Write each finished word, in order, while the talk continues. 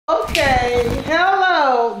Okay,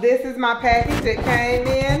 hello. This is my package that came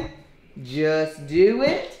in. Just do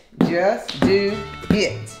it. Just do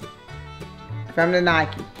it. From the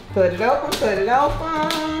Nike. Put it open, put it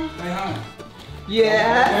open. Hey, honey.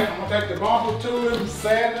 Yeah. I'm gonna take the bumper to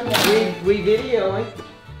Saturday morning. We videoing.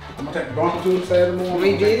 I'm gonna take the bumper to Saturday morning.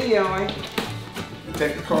 We videoing.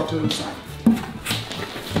 Take the car to the site.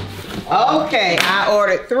 Okay, I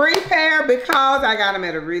ordered 3 pair because I got them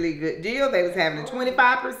at a really good deal. They was having a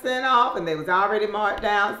 25% off and they was already marked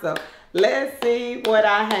down. So let's see what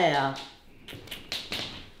I have.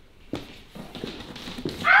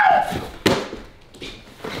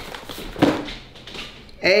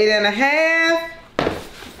 $8.5.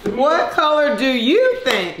 What color do you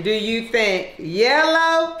think? Do you think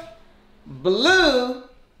yellow, blue?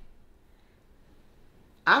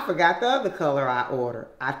 I forgot the other color I ordered.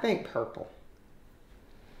 I think purple.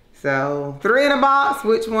 So 3 in a box.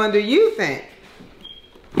 Which one do you think?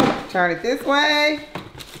 Turn it this way.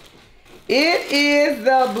 It is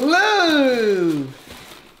the blue.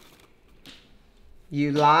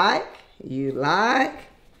 You like?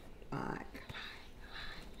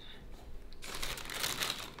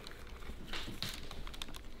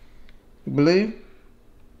 Blue.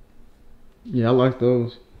 Yeah, I like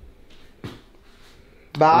those.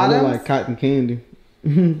 Bottoms. I look like cotton candy.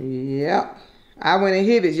 Yep. I went in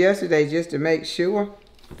Hibbets yesterday just to make sure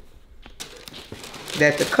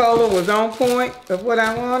that the color was on point of what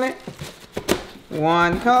I wanted.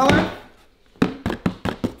 One color.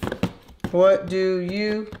 What do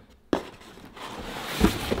you?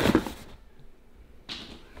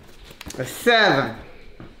 A 7.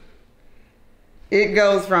 It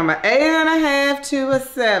goes from an 8.5 to a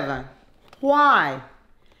 7. Why?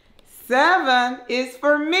 7 is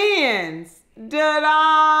for men's.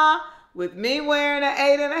 Da-da! With me wearing an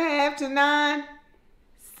 8.5 to 9,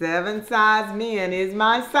 7 size men is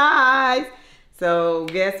my size. So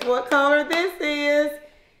guess what color this is?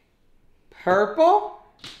 Purple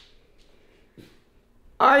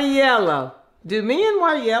or yellow? Do men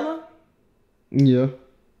wear yellow? Yeah.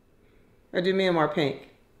 Or do men wear pink?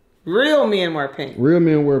 Real men wear pink. Real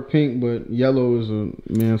men wear pink, but yellow is a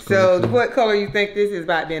man's color. So what color you think this is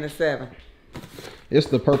about being a 7? It's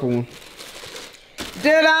the purple one.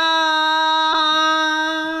 Da-da!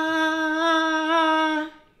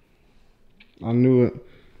 I knew it.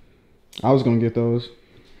 I was gonna get those.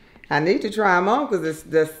 I need to try them on because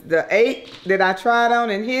the 8 that I tried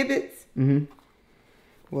on in Hibbets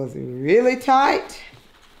was really tight.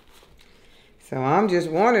 So I'm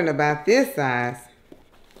just wondering about this size.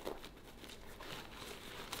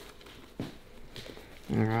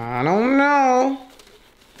 I don't know.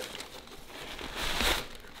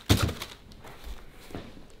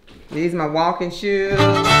 These my walking shoes.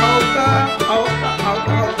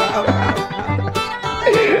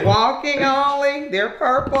 Walking only. They're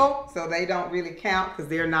purple, so they don't really count because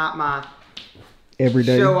they're not my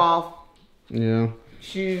everyday show off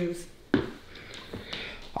shoes.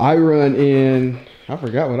 I run in. I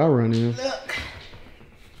forgot what I run in. Look.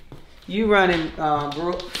 You run in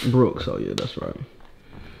Brooks. Brooks. Oh yeah, that's right.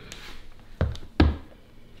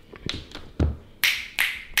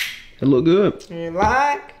 It look good. You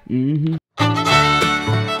like? Mm-hmm.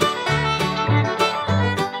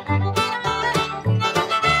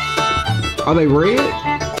 Are they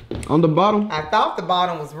red on the bottom? I thought the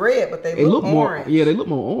bottom was red, but they look orange. Yeah, they look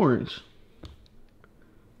more orange.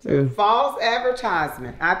 So false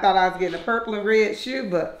advertisement. I thought I was getting a purple and red shoe,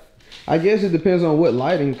 but I guess it depends on what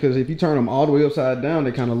lighting, because if you turn them all the way upside down,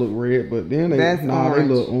 they kind of look red, but then they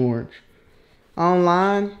look orange.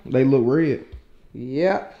 Online? They look red.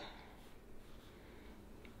 Yep.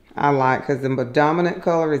 I like, because the dominant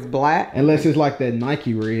color is black. Unless it's like that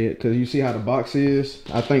Nike red, because you see how the box is.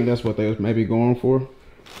 I think that's what they was maybe going for.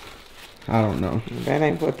 I don't know. That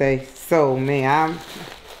ain't what they sold me. I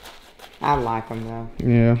like them though.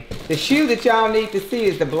 Yeah. The shoe that y'all need to see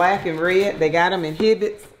is the black and red. They got them in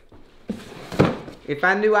Hibbets. If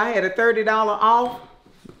I knew I had a $30 off,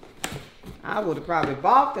 I would have probably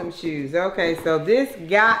bought them shoes. Okay, so this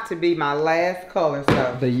got to be my last color.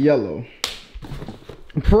 So the yellow.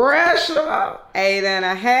 Pressure.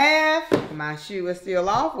 8.5. My shoe is still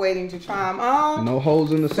off, waiting to try them on. No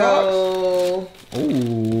holes in the socks.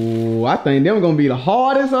 Ooh, I think them gonna be the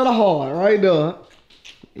hardest of the hard right there.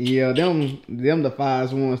 Yeah, them the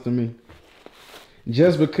 5 ones to me.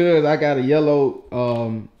 Just because I got a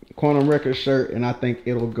yellow Quantum Records shirt, and I think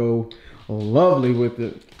it'll go lovely with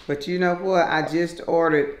it. But you know what? I just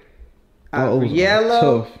ordered a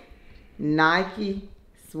yellow Nike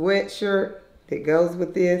sweatshirt that goes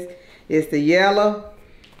with this. It's the yellow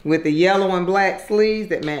with the yellow and black sleeves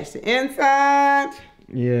that match the inside.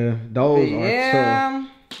 Yeah, those are Yeah.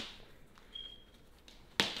 tough.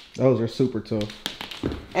 Those are super tough.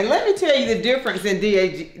 And let me tell you the difference in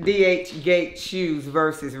DH Gate shoes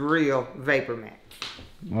versus real Vapor Max.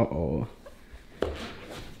 Uh-oh.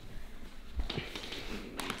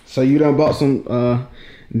 So you done bought some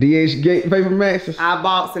DH Gate Vapor Maxes? I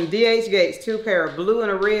bought some DH Gates, 2 pair, a blue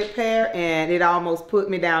and a red pair, and it almost put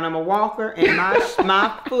me down. I'm a walker, and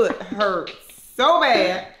my foot hurt so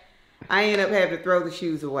bad, I ended up having to throw the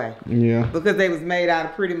shoes away. Yeah. Because they was made out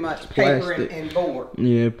of pretty much paper and board.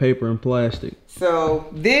 Yeah, paper and plastic. So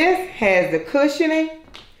this has the cushioning.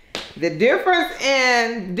 The difference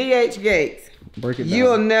in DH Gates, Break it down.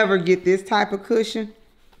 you'll never get this type of cushion.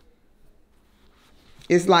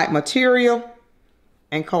 It's like material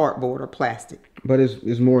and cardboard or plastic. But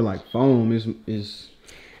it's more like foam.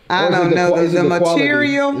 I don't know. The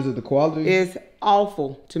material is it the quality? is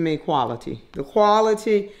awful to me. Quality. The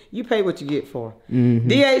quality, you pay what you get for.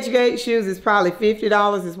 DH Gate shoes is probably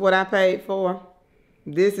 $50 is what I paid for.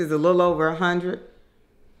 This is a little over $100.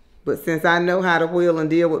 But since I know how to wheel and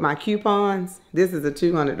deal with my coupons, this is a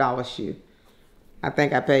 $200 shoe. I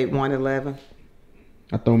think I paid $111.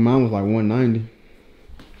 I thought mine was like $190.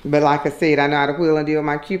 But like I said, I know how to wheel and deal with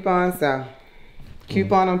my coupons, so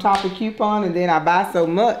coupon on top of coupon, and then I buy so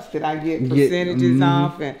much that I get percentages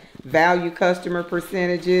off and value customer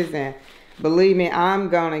percentages, and believe me, I'm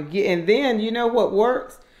gonna get. And then you know what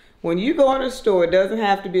works? When you go in a store, it doesn't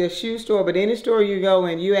have to be a shoe store, but any store you go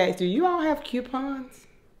in, you ask, do you all have coupons?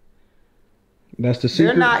 That's the secret.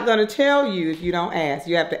 They're not gonna tell you if you don't ask.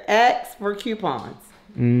 You have to ask for coupons.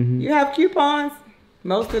 You have coupons?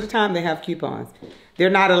 Most of the time they have coupons. They're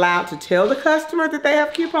not allowed to tell the customer that they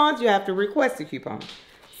have coupons. You have to request a coupon.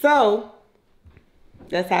 So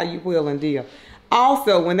that's how you wheel and deal.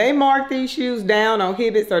 Also, when they mark these shoes down on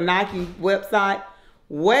Hibbett's or Nike website,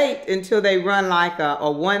 wait until they run like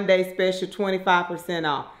a one-day special 25%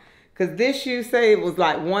 off. Because this shoe say it was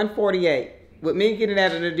like $148. With me getting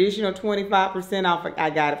at an additional 25% off, I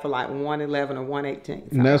got it for like $111 or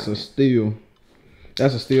 $118. And that's a steal.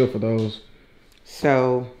 That's a steal for those.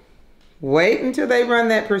 So wait until they run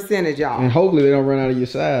that percentage off. And hopefully they don't run out of your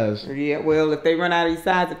size. Yeah, well, if they run out of your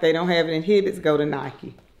size, if they don't have it in Hibbett's, go to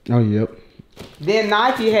Nike. Oh, yep. Then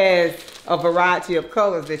Nike has a variety of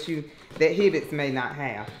colors that Hibbett's may not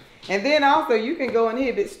have. And then also you can go in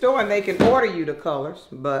Hibbett's store and they can order you the colors,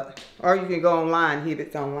 or you can go online,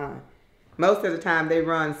 Hibbett's online. Most of the time they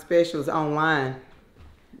run specials online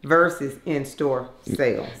versus in-store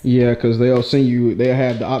sales. Yeah, because they'll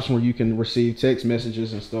have the option where you can receive text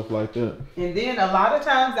messages and stuff like that. And then a lot of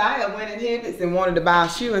times I have went in Hibbett's and wanted to buy a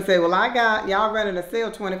shoe and say, well, I got y'all running a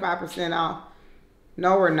sale 25% off.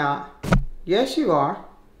 No, we're not. Yes, you are.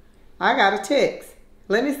 I got a text.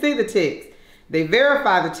 Let me see the text. They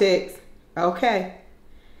verify the text. Okay.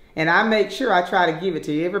 And I make sure I try to give it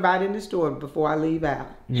to everybody in the store before I leave out.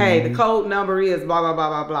 Hey, the code number is blah, blah, blah,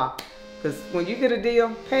 blah, blah. Because when you get a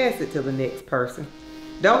deal, pass it to the next person.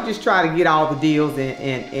 Don't just try to get all the deals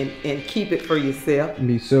and keep it for yourself. And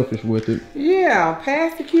be selfish with it. Yeah,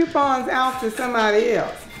 pass the coupons out to somebody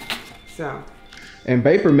else. So. And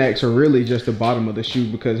Vapor Max are really just the bottom of the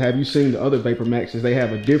shoe, because have you seen the other Vapor Maxes? They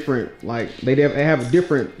have a different, they have a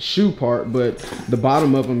different shoe part, but the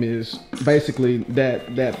bottom of them is basically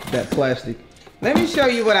that plastic. Let me show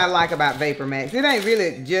you what I like about Vapor Max. It ain't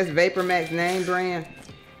really just Vapor Max name brand.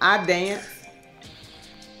 I dance.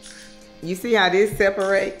 You see how this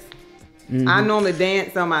separates? I normally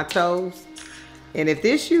dance on my toes. And if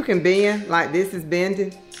this shoe can bend like this is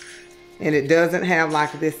bending, and it doesn't have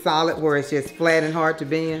like this solid where it's just flat and hard to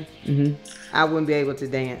bend, I wouldn't be able to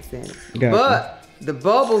dance in it. Gotcha. But the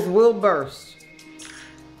bubbles will burst.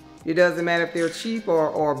 It doesn't matter if they're cheap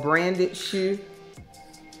or a branded shoe.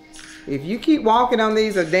 If you keep walking on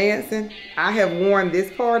these or dancing, I have worn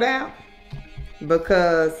this part out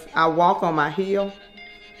because I walk on my heel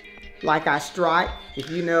like I strike. If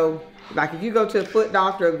you know, like if you go to a foot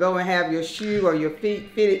doctor or go and have your shoe or your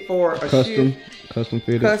feet fitted for a shoe. Custom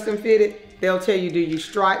fitted. They'll tell you, do you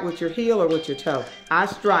strike with your heel or with your toe? I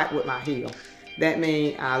strike with my heel. That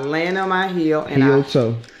means I land on my heel and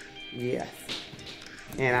toe. Yes.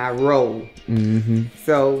 And I roll.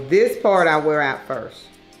 So this part I wear out first.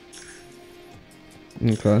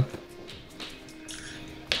 Okay.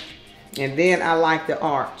 And then I like the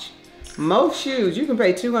arch. Most shoes, you can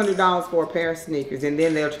pay $200 for a pair of sneakers, and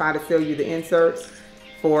then they'll try to sell you the inserts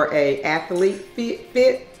for a athlete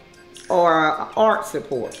fit or an arch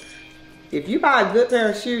support. If you buy a good pair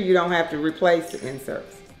of shoes, you don't have to replace the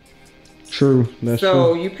inserts. True, that's true.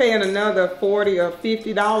 So you're paying another $40 or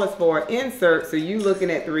 $50 for an insert, so you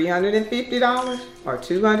looking at $350 or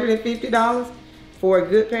 $250. for a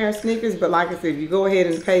good pair of sneakers, but like I said, if you go ahead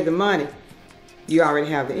and pay the money, you already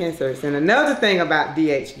have the inserts. And another thing about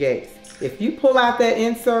DH Gates, if you pull out that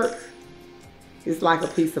insert, it's like a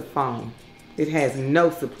piece of foam. It has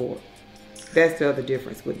no support. That's the other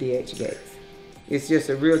difference with DH Gates. It's just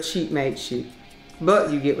a real cheap made shoe,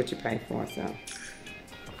 but you get what you pay for.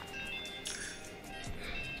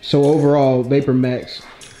 So overall, Vapor Max,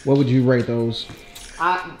 what would you rate those?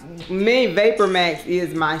 Vapor Max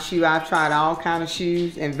is my shoe. I've tried all kind of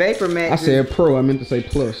shoes, and Vapor Max. I said pro. I meant to say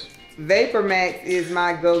plus. Vapor Max is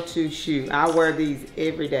my go-to shoe. I wear these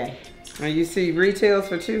every day. And you see retails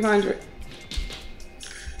for $200.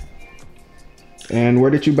 And where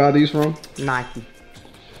did you buy these from? Nike.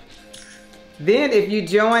 Then if you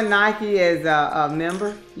join Nike as a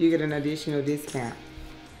member, you get an additional discount.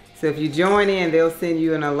 So if you join in, they'll send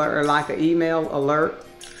you an alert, or like an email alert,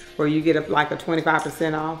 where you get like a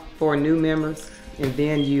 25% off for new members. And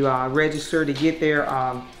then you register to get their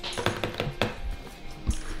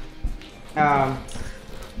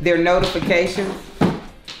notifications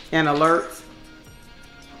and alerts.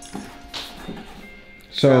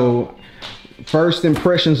 So first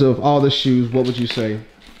impressions of all the shoes, what would you say?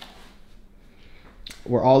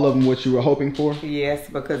 Were all of them what you were hoping for? Yes,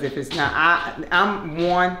 because if it's not,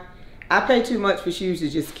 I pay too much for shoes to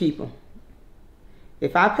just keep them.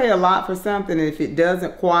 If I pay a lot for something and if it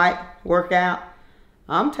doesn't quite work out,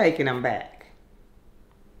 I'm taking them back.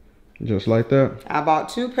 Just like that? I bought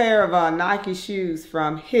 2 pair of Nike shoes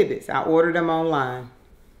from Hibbets. I ordered them online.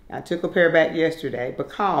 I took a pair back yesterday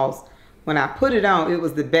because when I put it on, it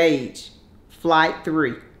was the beige, Flight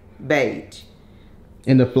 3 beige.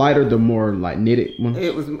 And the Flight are the more like knitted ones?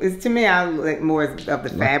 It's to me, I like more of the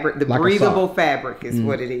fabric, the like breathable fabric is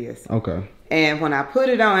what it is. Okay. And when I put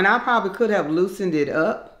it on, and I probably could have loosened it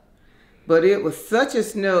up, but it was such a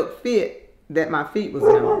snug fit that my feet was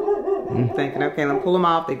numb. I'm thinking, okay, let me pull them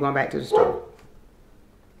off. They're going back to the store.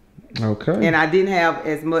 Okay. And I didn't have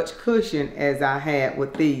as much cushion as I had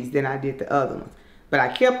with these than I did the other ones. But I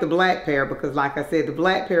kept the black pair because, like I said, the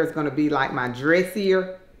black pair is going to be like my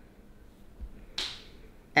dressier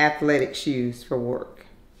athletic shoes for work,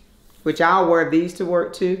 which I'll wear these to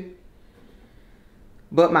work too.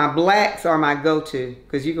 But my blacks are my go-to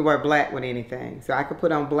because you can wear black with anything. So I could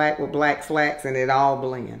put on black with black slacks and it all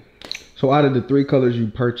blend. So out of the 3 colors you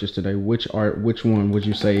purchased today, which one would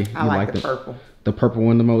you say I like the purple. The purple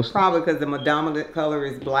one the most? Probably because the dominant color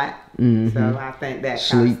is black. Mm-hmm. So I think that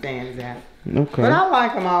kind of stands out. Okay. But I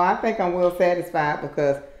like them all. I think I'm well satisfied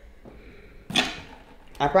because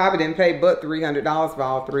I probably didn't pay but $300 for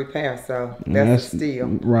all 3 pairs. So that's a steal.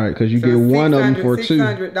 Right, because you get one of them for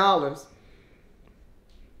 $200. $600.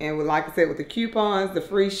 And with, like I said, with the coupons, the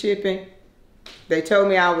free shipping, they told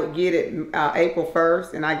me I would get it April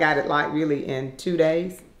 1st, and I got it like really in 2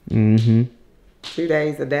 days. Mm-hmm. 2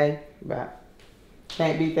 days a day, but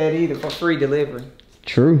can't beat that either for free delivery.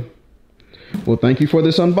 True. Well, thank you for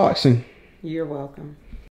this unboxing. You're welcome.